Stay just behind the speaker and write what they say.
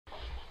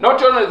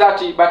Not only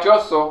that, but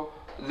also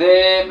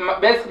the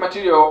basic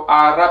material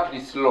are rapidly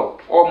slow,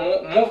 or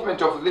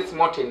movement of this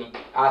molten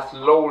are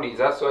slowly.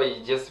 That's why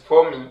it's just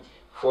forming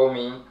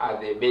at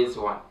the base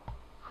one,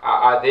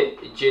 at the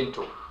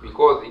gentle,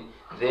 because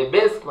the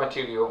basic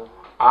material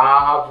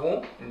have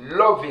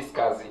low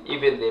viscosity.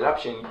 Even the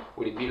eruption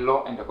will be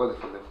low, and cause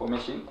for the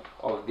formation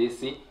of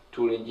these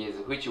two ranges,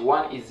 which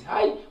one is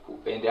high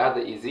and the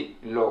other is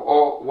low,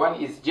 or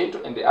one is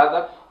gentle and the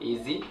other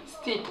is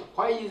steep.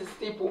 Why is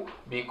steep?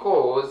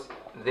 Because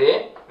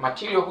the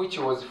material which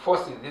was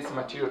forcing this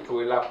material to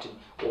erupt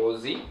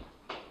was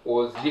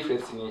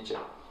different in nature.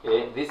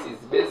 This is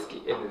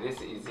basic and this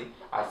is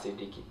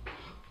acidic.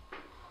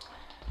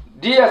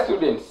 Dear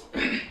students,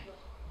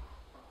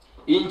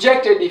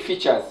 injected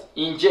features.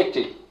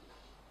 Injected,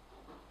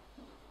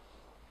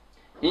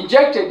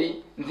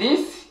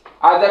 this,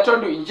 as I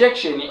told you,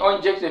 injection or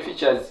injected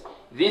features,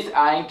 these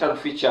are internal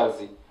features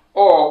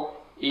or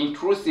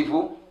intrusive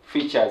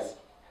features.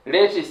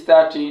 Let's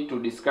start to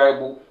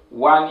describe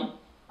one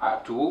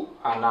to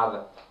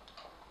another.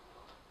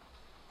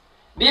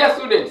 Dear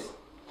students,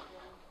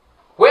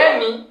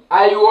 when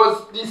I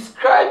was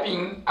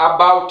describing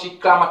about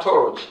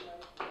climatology,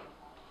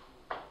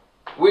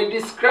 we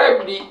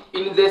described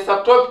in the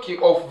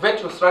subtopic of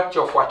vertical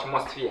structure of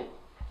atmosphere.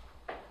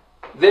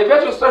 The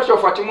vertical structure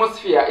of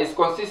atmosphere is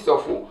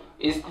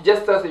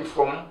just starting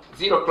from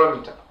 0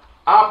 kilometer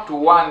up to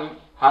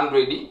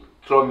 100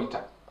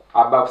 kilometer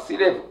above sea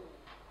level.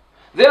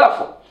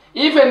 Therefore,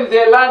 even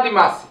the land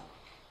mass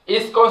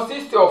is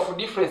consists of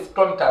different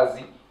kilometers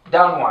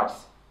downwards.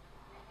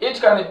 It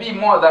can be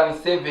more than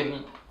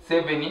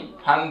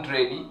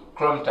 700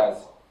 kilometers.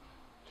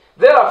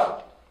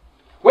 Therefore,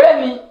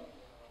 whenever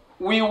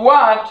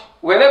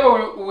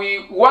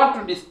we want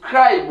to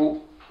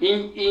describe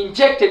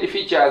injected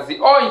features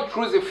or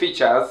intrusive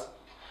features,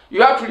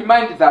 you have to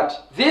remind that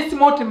this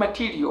molten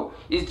material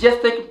is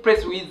just taking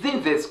place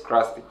within this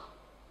crust.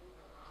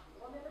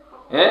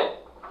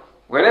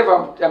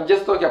 Wherever I'm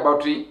just talking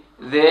about the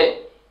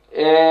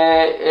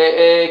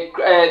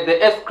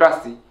earth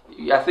crust,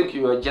 I think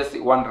you are just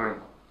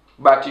wondering.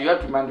 But you have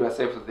to remind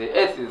yourself the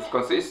earth is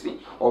consisting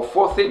of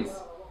 4 things.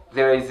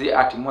 There is the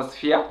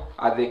atmosphere,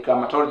 as the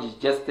climatology is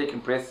just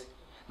taking place.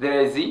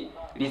 There is the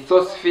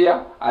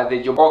lithosphere, as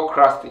the geological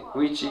crust,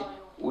 which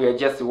we are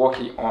just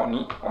working on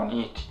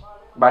it.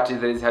 But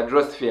there is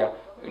hydrosphere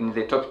in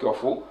the topic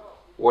of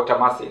water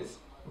masses.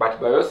 But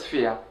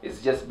biosphere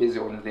is just based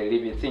on the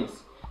living things.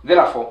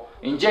 Therefore,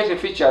 injected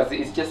features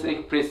is just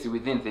taking place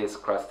within this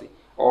crust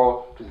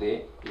or to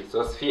the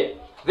lithosphere.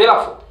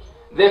 Therefore,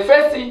 the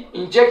first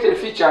injected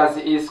features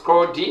is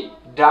called the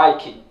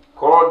dike.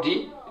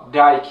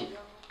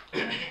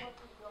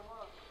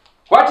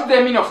 What is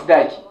the meaning of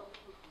dike?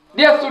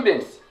 Dear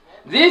students,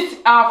 these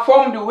are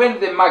formed when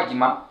the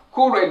magma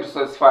cool and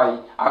solidify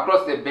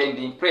across the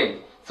bending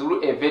plane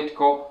through a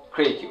vertical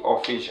crack or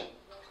fissure.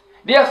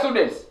 Dear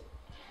students,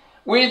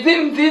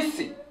 within this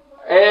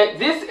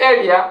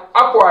area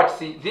upwards,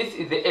 this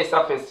is the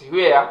surface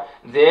where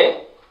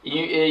the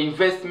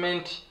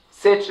investment,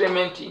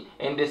 settlement,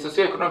 and the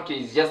socio-economic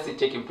is just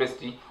taking place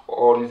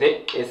on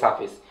the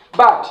surface.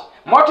 But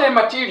molten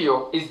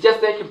material is just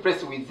taking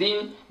place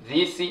within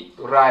this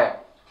layer,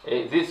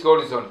 this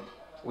horizon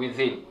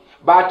within.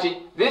 But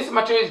this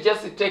material is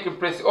just taking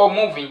place or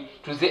moving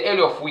to the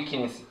area of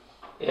weakness.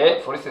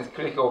 For instance,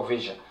 critical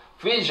fissure.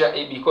 Fissure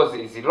is because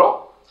it is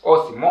low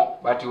or small,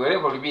 but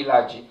wherever it will be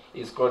large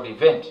is called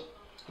event.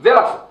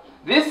 Therefore,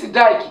 this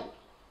dike,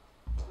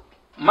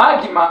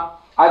 magma,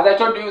 as I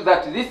told you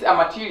that this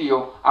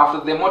material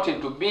after the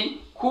molten to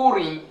be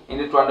cooling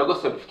and to undergo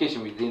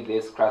solidification within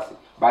this crust.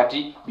 But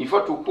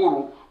before to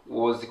cool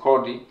was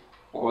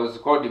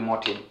called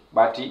molten.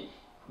 But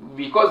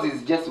because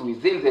it's just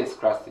within this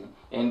crust,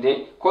 and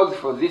the cause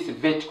for this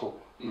vertical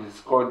is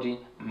called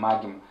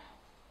magma.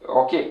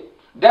 Okay,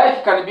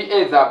 dike can be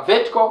either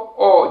vertical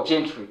or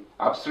gently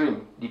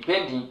upstream,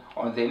 depending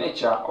on the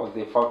nature of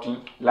the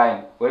faulting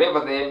line. Wherever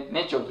the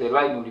nature of the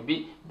line will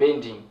be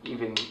bending,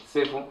 even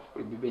itself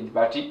will be bending.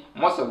 But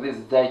most of this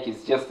dike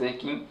is just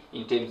taking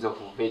in terms of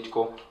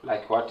vertical,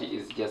 like what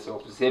is just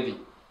observing.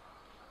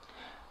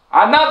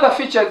 Another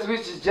feature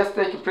which is just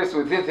taking place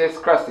within this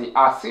crust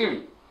are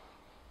silly.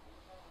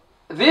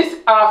 These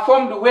are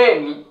formed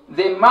when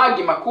the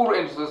magma cool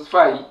and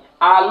solidify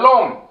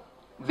along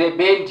the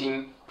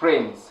bending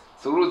planes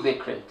through the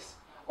cracks,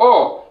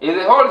 or in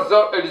the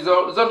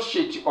horizontal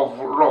sheet of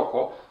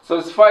rock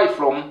solidify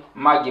from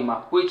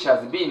magma which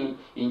has been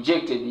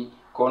injected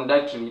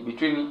conductively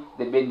between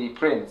the bending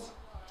planes.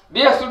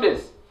 Dear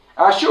students,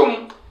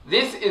 assume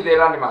this is the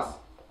landmass,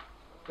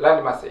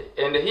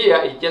 and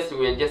here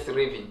we are just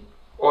living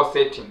or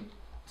settling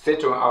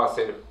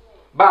ourselves.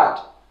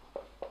 But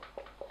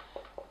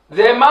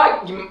the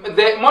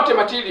molten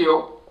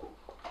material,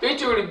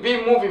 it will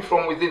be moving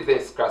from within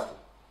this crust.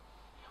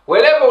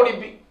 Wherever will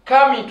be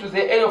coming to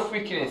the area of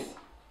weakness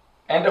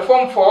and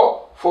form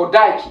for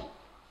dike.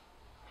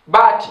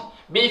 But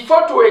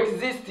before to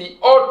exist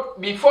or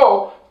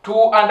before to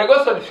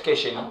undergo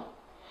solidification,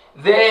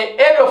 the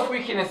area of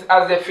weakness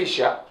as a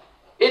fissure,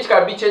 it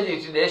can be changed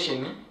its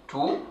direction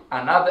to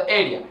another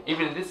area.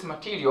 Even this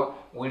material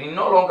will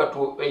no longer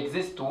to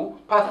exist to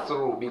pass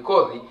through,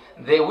 because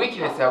the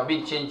weakness have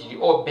been changed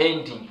or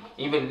bending.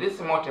 Even this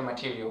molten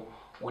material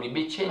will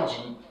be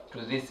changing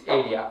to this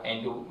area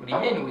and will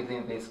remain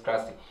within this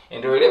class.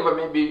 And wherever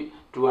maybe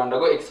to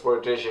undergo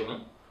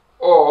exploitation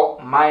or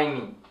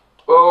mining,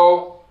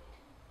 or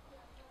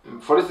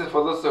for instance,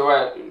 for those who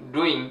are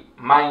doing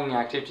mining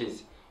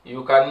activities,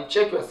 you can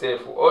check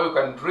yourself, or you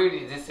can drill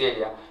this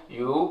area.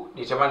 You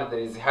determine there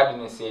is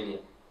hardness area,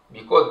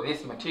 because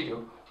this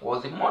material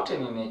was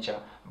molten in nature,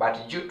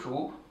 but due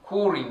to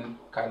cooling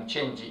can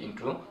change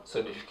into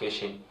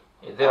solidification.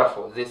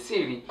 Therefore, the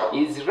seal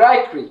is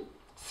likely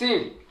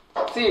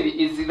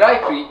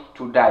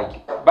to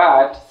die,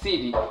 but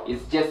seal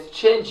is just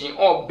changing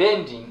or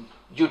bending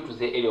due to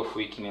the area of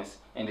weakness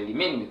and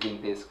remain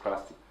within this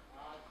class.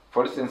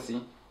 For instance,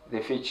 the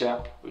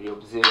feature we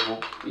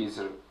observe is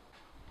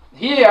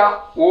here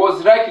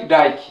was like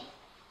dike,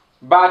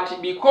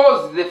 but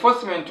because the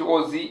forcement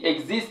was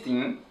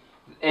existing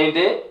and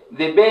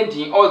the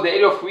bending or the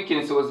area of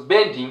weakness was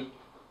bending,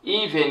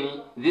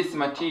 even this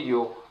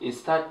material is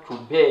start to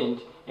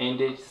bend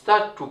and it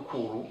start to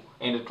cool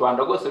and to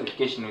undergo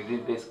solidification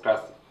within this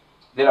class.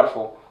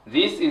 Therefore,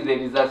 this is the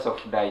result of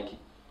dike,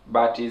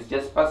 but it's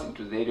just passing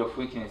to the area of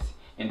weakness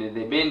and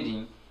the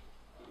bending,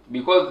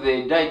 because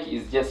the dike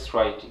is just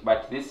right,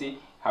 but this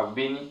have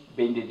been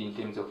bended in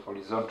terms of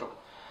horizontal.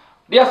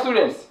 Dear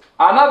students,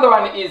 another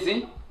one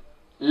is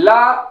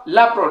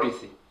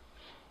laprolisy.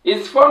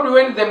 It's formed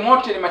when the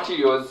molten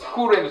materials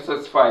cool and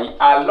solidify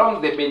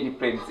along the bending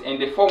planes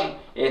and they form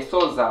a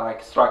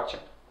saucer-like structure.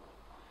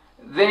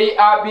 They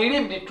are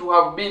believed to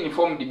have been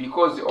formed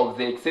because of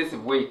the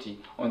excessive weight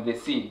on the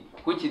seal,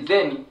 which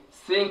then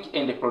sink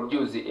and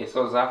produce a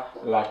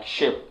saucer-like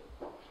shape.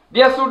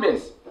 Dear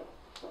students,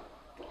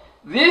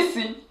 this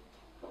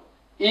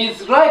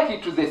is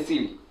likely to the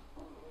seal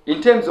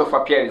in terms of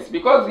appearance,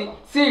 because the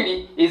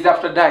seal is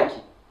after dike,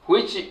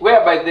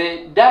 whereby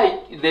the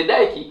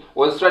dike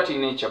was straight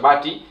in nature,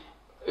 but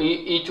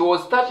it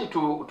was starting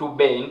to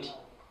bend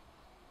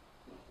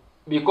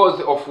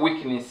because of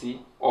weakness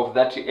of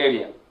that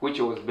area which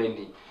was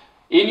bending.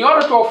 In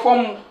order to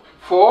form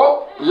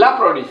for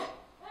laprolisy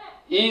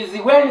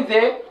is when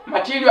the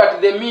material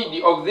at the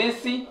mid of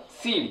this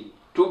seal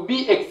to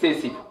be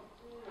excessive.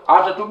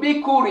 After to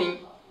be cooling,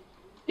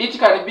 it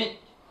can be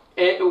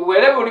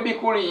wherever will be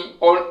cooling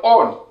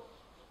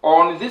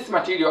on this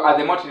material as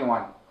the molten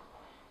one.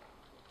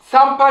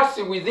 Some parts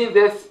within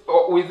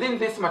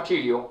this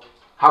material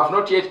have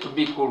not yet to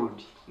be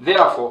cooled.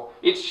 Therefore,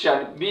 it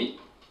shall be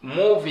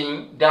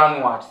moving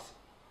downwards.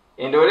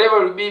 And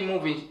wherever will be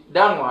moving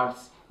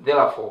downwards,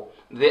 therefore,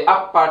 the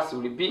up parts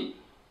will be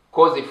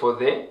causing for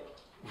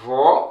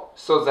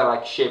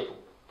saucer-like shape.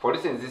 For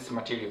instance, this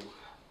material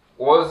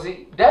was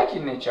dark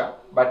in nature,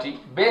 but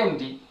it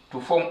bent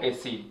to form a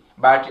seal.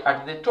 But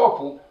at the top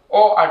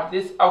or at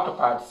this outer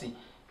parts,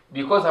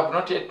 because have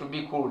not yet to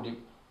be cooled,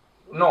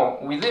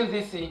 within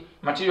this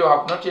material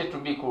have not yet to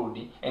be cooled,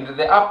 and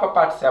the upper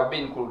parts have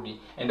been cooled,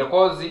 and the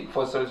cause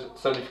for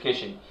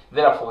solidification.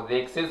 Therefore, the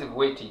excessive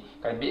weight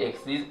can be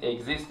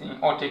existing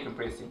or taking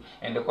place,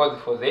 and the cause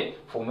for the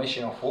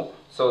formation of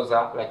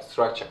saucer-like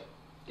structure.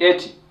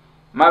 Eti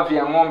mavi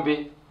ya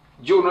ng'ombe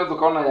juu unaweza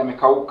kaona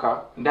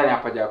yamekauka, ndani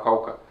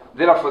hapajakauka.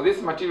 Therefore,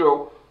 this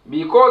material,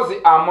 because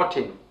are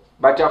molten,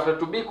 but after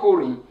to be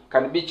cooling,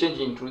 can be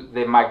changed into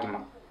the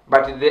magma.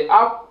 But the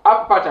up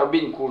part have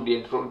been cooled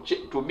and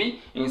to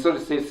be in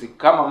solid state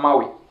kama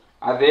mawe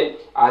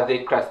are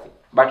the crust.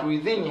 But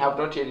within have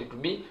not yet to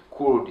be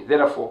cooled.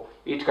 Therefore,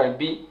 it can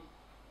be,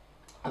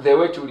 the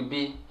weight will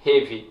be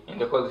heavy in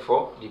the cause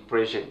for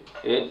depression.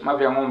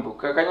 Mavi ya ng'ombe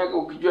ukikanyaga,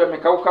 ukijua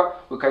yamekauka,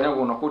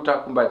 ukikanyaga unakuta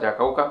kumbe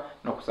hajakauka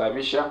na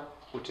kusababisha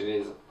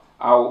kuteleza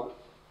au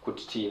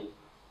kutitia.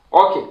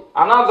 Okay,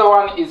 another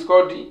one is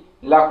called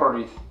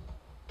laprolisy.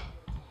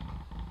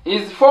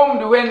 Is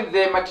formed when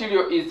the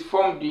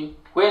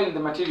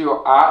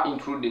material are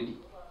intruded,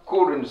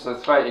 cooled and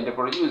solidified, and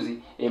produce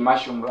a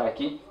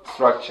mushroom-like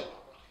structure.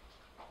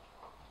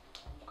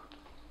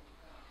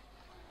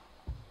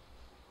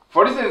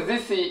 For instance,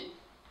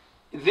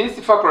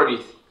 this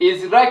laprolisy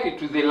is likely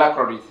to the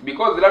laprolisy,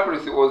 because the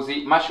laprolisy was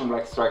a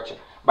mushroom-like structure.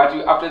 But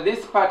after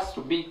these parts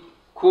to be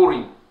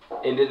cooling,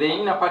 and the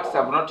inner parts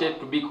have not yet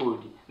to be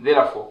cooled,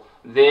 therefore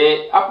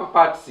the upper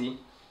parts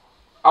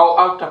or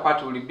outer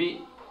part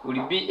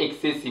will be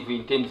excessive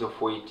in terms of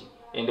weight,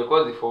 and the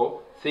cause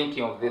for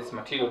thinking of this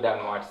material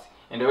downwards.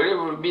 And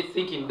wherever will be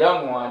thinking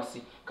downwards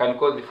can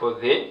cause for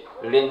the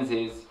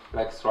lenses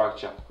like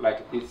structure,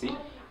 like this.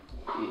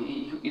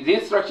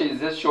 This structure is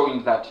just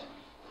showing that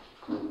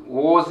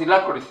was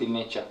laprolisy in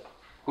nature,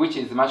 which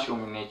is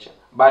mushroom in nature.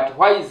 But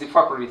why is the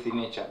laprolisy in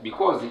nature?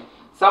 Because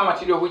some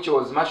material which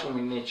was mushroom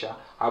in nature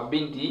have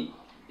been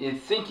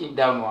thinking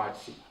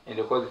downwards, and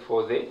the cause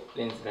for the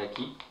lens like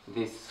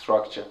this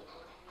structure.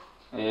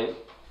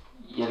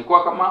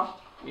 Yalikuwa kama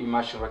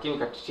mushroom, lakini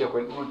katitia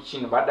kwa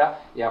chini baada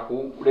ya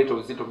kuleta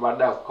uzito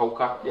baada ya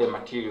kukauka ya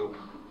material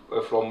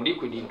from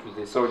liquid into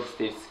the solid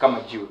states kama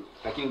jiwe,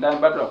 lakini ndani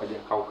bado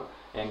hapajakauka,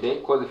 and they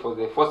cause for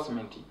the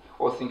forcement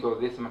or think of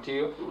this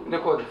material, and they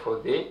cause for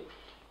the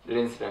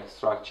lens-like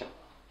structure.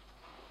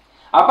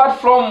 Apart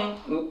from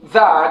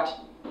that,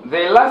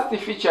 the last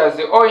features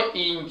or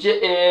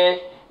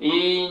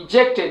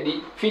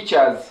injected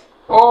features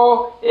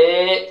or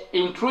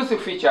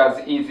intrusive features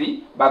is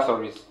the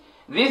bathysis.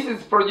 This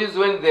is produced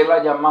when the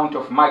large amount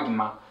of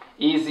magma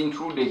is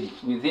intruded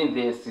within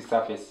the sea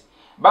surface.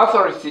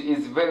 Bathysis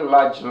is very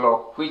large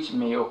rock which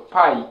may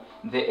occupy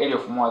the area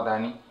of more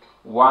than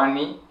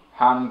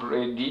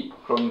 100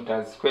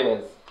 kilometers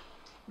squares.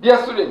 Dear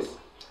students,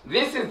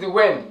 this is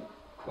when,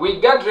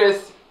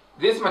 regardless,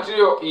 this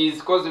material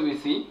is caused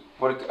with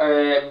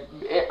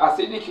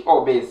acidic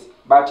or base,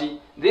 but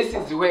this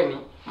is when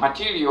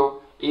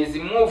material is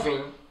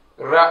moving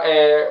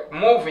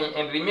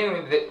and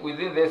remaining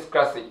within this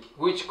classic,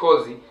 which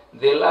causes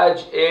the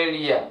large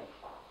area.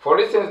 For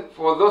instance,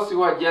 for those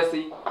who are just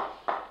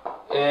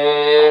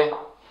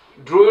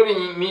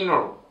drilling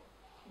mineral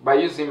by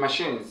using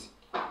machines,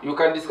 you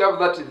can discover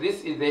that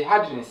this is the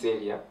hardness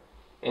area,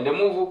 and the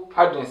move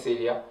hardness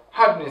area,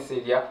 hardness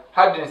area,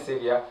 hardness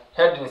area,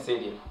 hardness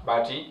area.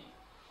 But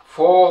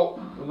for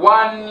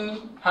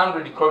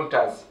 100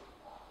 kilometers,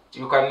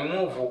 you can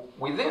move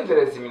within the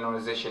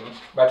mineralization,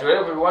 but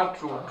wherever you want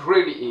to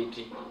drill it,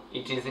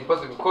 it is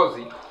impossible because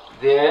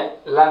the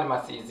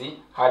landmass is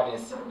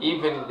hardness.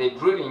 Even the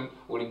drilling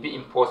will be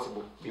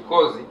impossible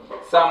because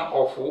some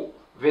of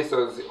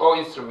vessels or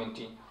instrument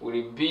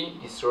will be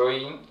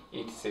destroying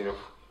itself.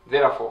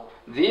 Therefore,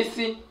 this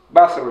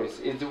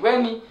bathysis is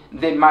when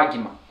the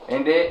magma,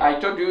 and I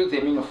told you the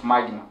meaning of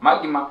magma.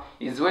 Magma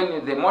is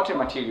when the molten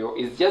material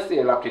is just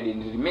erupted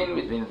and remain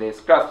within the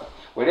crust.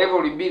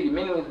 Wherever will be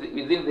remain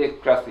within the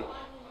crust,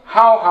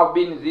 how have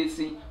been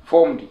this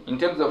formed in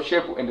terms of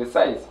shape and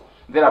size?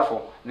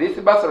 Therefore, this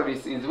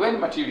bathysis is when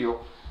material,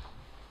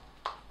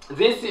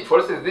 this, for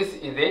instance, this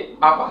is the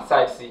upper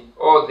side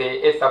or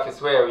the earth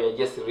surface where we are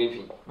just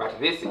living, but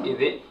this is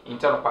the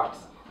internal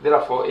parts.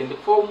 Therefore, in the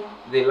form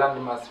the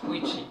landmass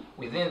which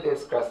within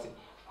this crust,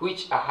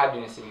 which are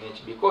hardness in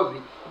nature, because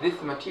this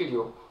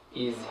material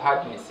is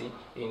hardness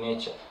in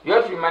nature. You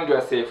have to remind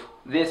yourself,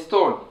 the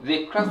stone,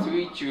 the crust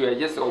which you are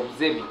just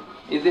observing,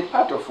 is a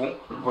part of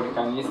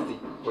volcanicity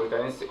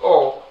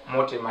or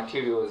molten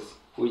materials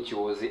which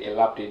was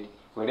erupted.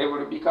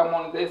 Wherever it become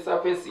on the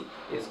surface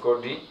is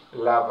called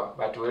lava,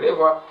 but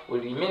wherever will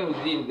remain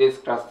within this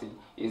crust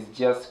is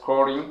just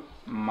called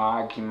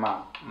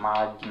magma.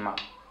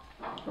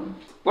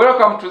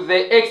 Welcome to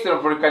the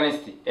external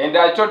volcanicity, and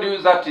I told you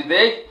that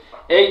the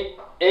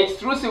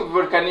extrusive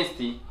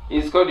volcanicity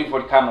is called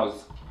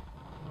volcanoes.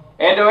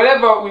 And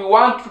whenever we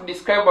want to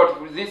describe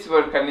about this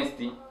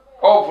volcanicity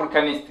or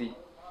volcanicity,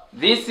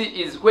 this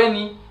is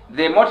when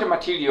the molten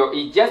material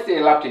is just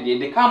erupted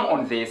and they come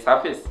on the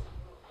surface.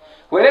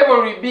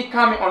 Wherever we be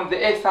coming on the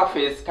earth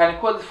surface can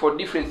cause for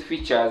different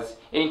features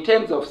in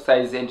terms of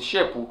size and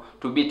shape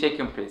to be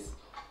taking place.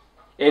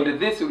 And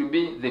this will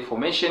be the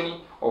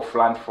formation of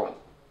landform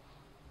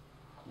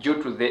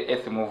due to the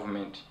earth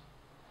movement.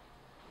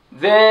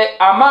 The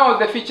amount of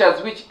the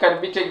features which can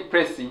be taking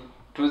place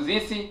to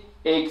this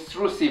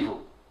extrusive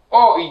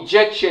or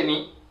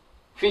ejection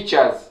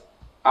features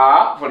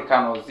are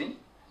volcanoes,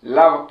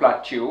 lava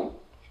plateau,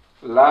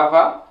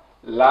 lava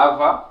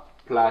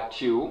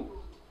plateau,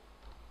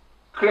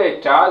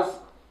 craters,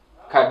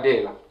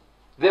 caldera.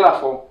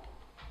 Therefore,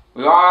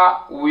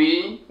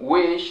 we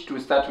wish to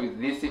start with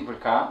these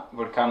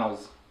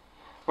volcanoes.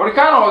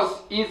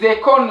 Volcanoes is a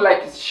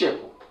cone-like shape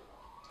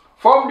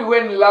formed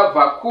when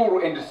lava cool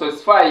and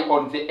solidify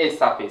on the earth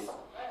surface,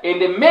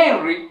 and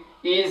mainly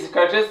is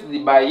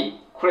characterized by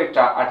crater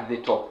at the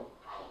top.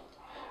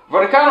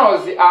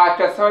 Volcanoes are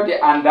classified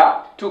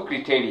under two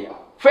criteria.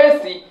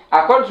 First,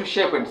 according to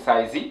shape and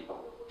size.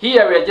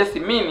 Here we are just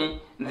meaning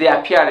the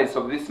appearance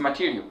of this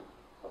material.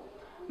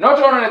 Not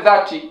only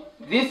that,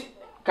 this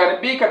can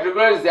be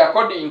categorized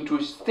according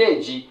to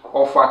stage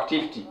of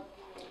activity.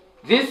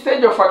 This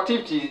stage of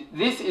activity,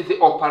 this is the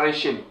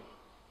operation.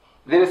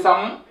 There is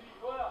some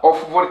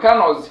of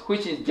volcanoes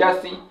which is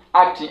just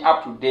acting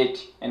up to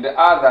date, and the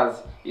others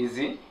is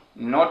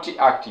not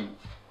acting.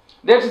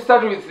 Let's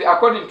start with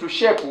according to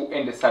shape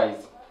and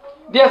size.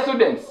 Dear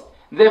students,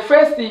 the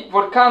first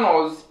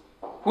volcanoes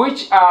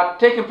which are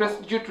taking place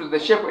due to the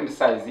shape and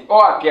size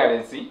or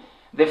appearance,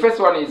 the first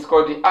one is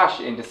called ash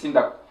and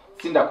cinder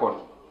cone.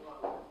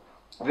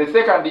 The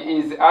second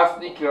is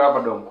acidic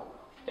lava dome,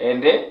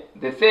 and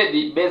the third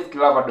basic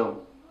lava dome.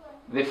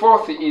 The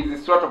fourth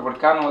is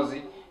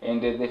stratovolcanoes,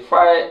 and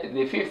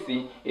the fifth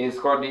is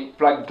called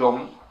plug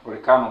dome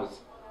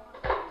volcanoes.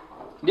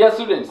 Dear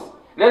students,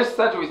 let's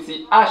start with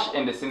the ash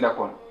and the cinder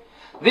cone.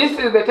 This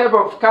is the type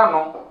of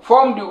volcano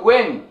formed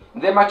when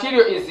the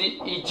material is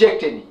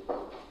ejected.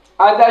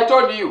 As I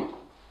told you,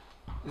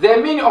 the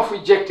meaning of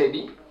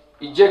ejection,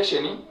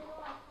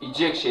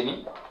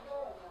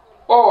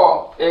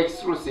 or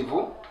extrusive,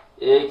 or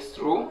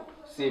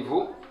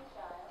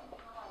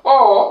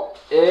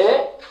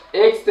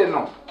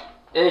external,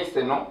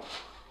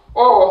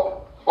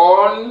 or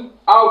on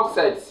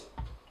outsides,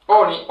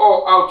 only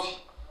or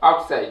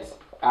outsides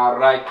are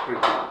likely.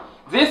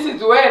 This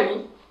is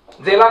when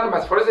the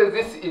landmass, for instance,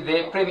 this is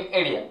the plane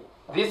area.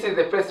 This is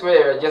the place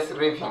where you are just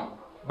living.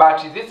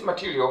 But this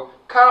material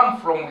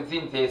comes from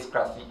within the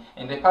S-crust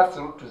and they pass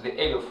through to the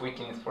area of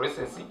weakness, for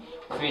instance,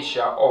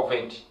 fissure or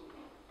vent,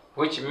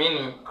 which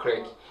meaning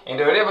crack. And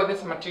wherever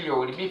this material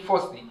will be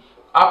forced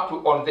up to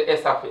on the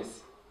S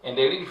surface, and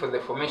they lead for the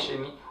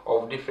formation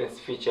of different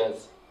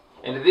features.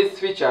 And these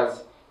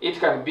features, it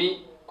can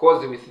be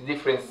caused with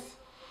different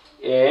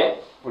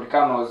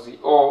volcanoes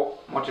or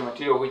molten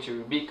material which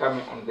will be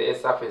coming on the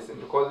S surface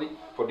and cause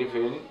for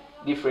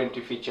different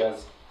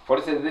features. For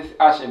instance, this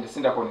ash and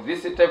cinder cone,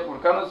 this type of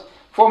volcanoes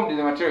formed in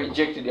the material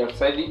ejected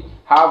outside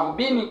have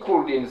been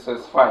cooled and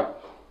solidified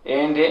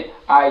and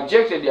are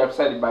ejected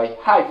outside by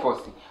high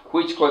force,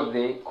 which cause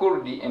the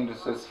cooled and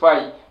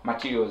solidified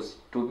materials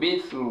to be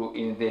through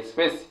in the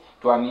space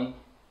to an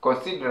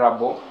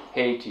considerable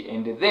height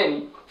and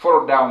then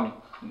fall down.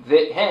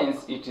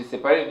 Hence, it is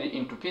separated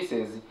into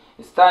pieces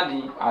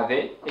standing as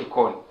a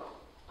cone.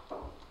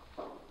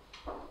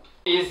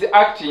 Is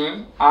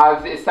acting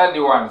as a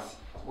standing ones,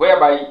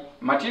 whereby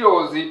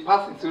materials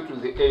passing through to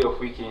the area of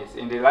weakness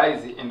and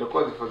rise and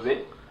cause for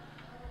the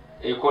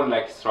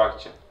cone-like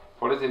structure.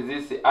 For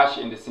instance, this ash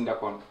and the cinder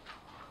cone,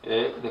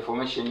 the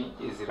formation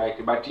is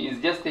right, but it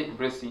is just taking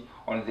place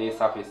on the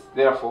surface.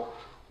 Therefore,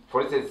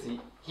 for instance,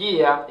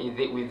 here is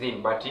the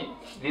within, but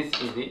this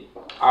is the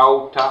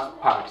outer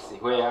parts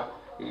where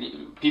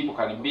people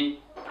can be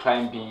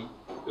climbing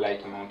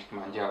like Mount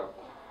Kilimanjaro.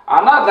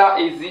 Another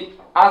is the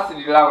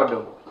acid lava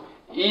dome.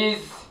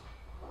 Is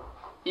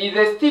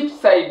a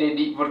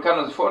steep-sided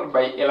volcanoes formed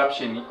by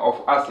eruption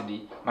of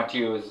acid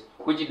materials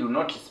which do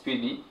not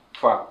speed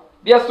far.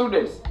 Dear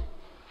students,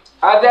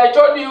 as I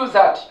told you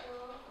that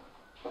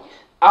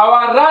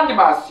our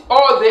landmass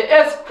or the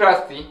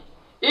S-crust,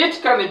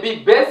 it can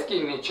be basic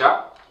in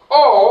nature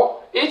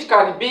or it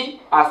can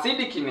be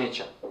acidic in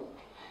nature.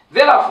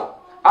 Therefore,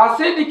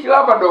 acidic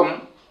lava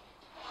dome,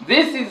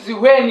 this is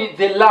when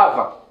the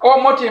lava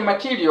or molten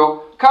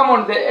material come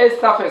on the S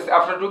surface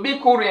after to be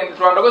cooled and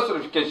to undergo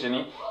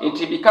solidification,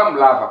 it become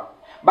lava.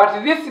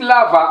 But this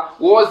lava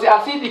was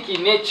acidic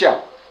in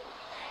nature.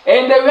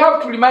 And we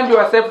have to remind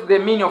yourself the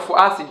meaning of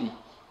acid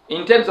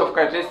in terms of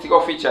characteristic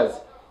or features.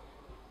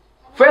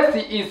 First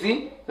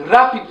is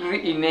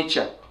rapidly in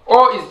nature,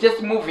 or is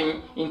just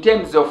moving in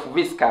terms of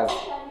viscous.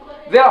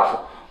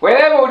 Therefore,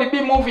 wherever we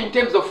be moving in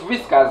terms of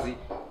viscous,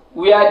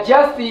 we are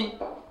just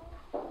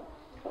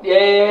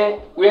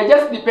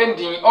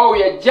depending, or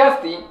we are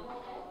just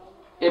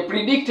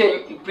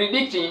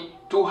predicting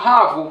to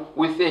have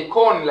with a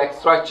cone-like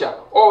structure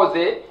or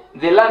the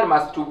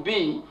landmass to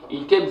be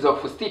in terms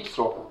of steep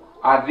slope,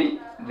 as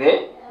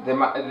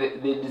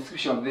the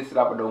description of this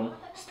lava dome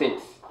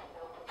states.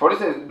 For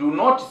instance, do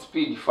not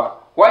speed far.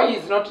 Why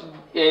is not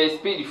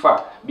speed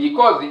far?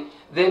 Because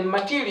the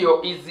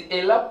material is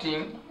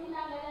erupting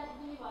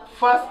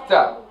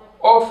faster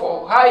or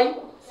for high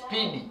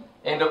speed,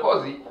 and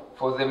cause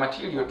for the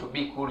material to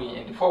be cooling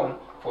and form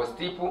for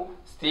steep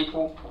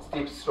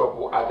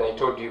slope, as I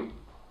told you.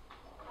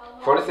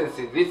 For instance,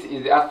 this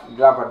is the acid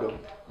lava dome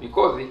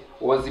because it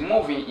was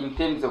moving in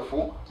terms of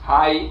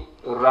high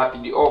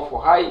rapid or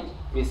for high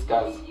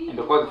viscous and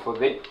cause for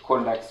the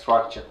cone-like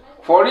structure.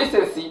 For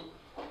instance,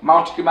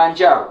 Mount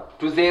Kilimanjaro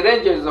to the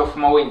ranges of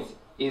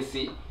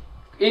Mawenzi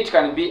it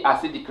can be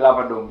acidic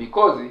lava dome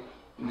because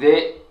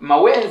the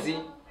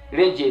Mawenzi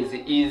ranges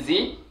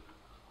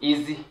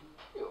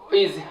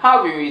is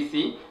having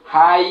with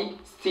high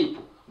steep.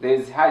 There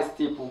is high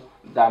steep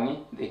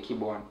than the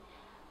Kibo one.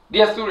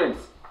 Dear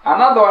students,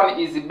 another one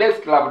is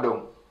basic lava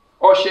dome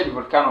or shade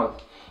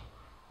volcanoes.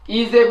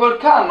 Is a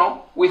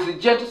volcano with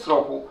gentle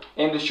slope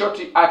and short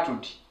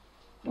altitude,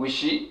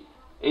 which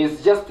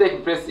is just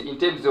taking place in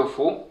terms of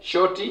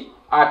short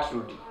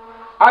altitude.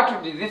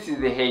 Altitude, this is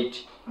the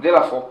height.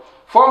 Therefore,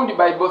 formed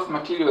by both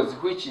materials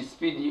which is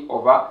speedy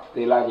over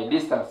the larger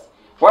distance.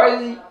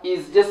 Why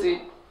is just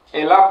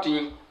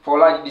erupting for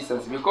large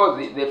distance? Because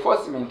the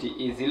forcement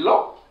is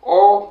low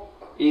or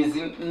is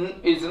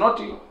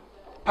not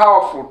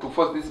powerful to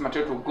force this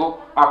material to go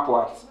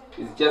upwards.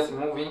 It's just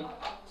moving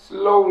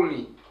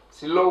slowly,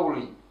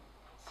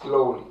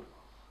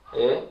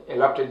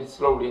 erupted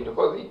slowly, and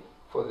because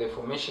for the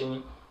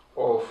formation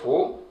of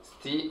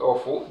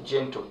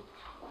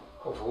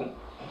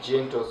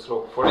gentle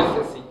slope. For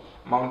instance,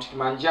 Mount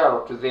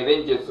Kilimanjaro to the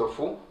ranges of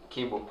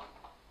Kibo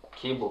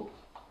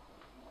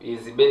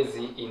is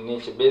basic in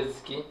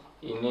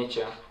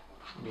nature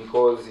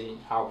because it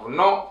have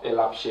no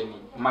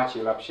much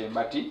eruption,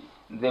 but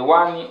the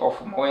one of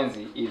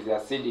Mawenzi is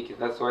acidic.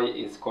 That's why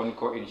it's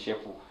conical in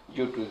shape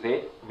due to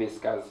the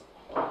viscous.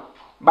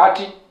 But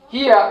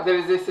here there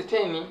is a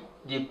certain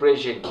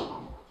depression.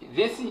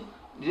 This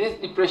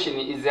depression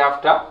is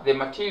after the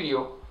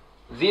material,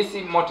 this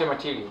molten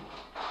material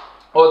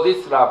or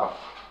this lava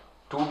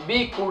to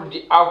be cooled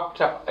in the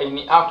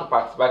outer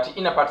parts, but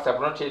inner parts have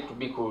not yet to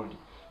be cooled.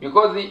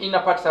 Because the inner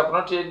parts have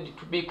not yet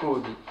to be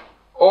cooled,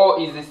 or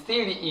is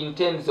still in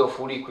terms of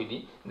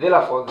liquid,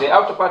 therefore the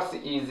outer part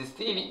is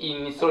still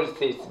in solid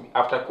state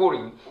after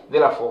cooling,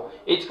 therefore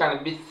it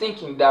can be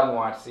sinking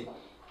downwards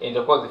and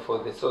cause for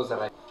the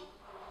saucer.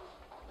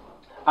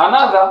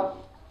 Another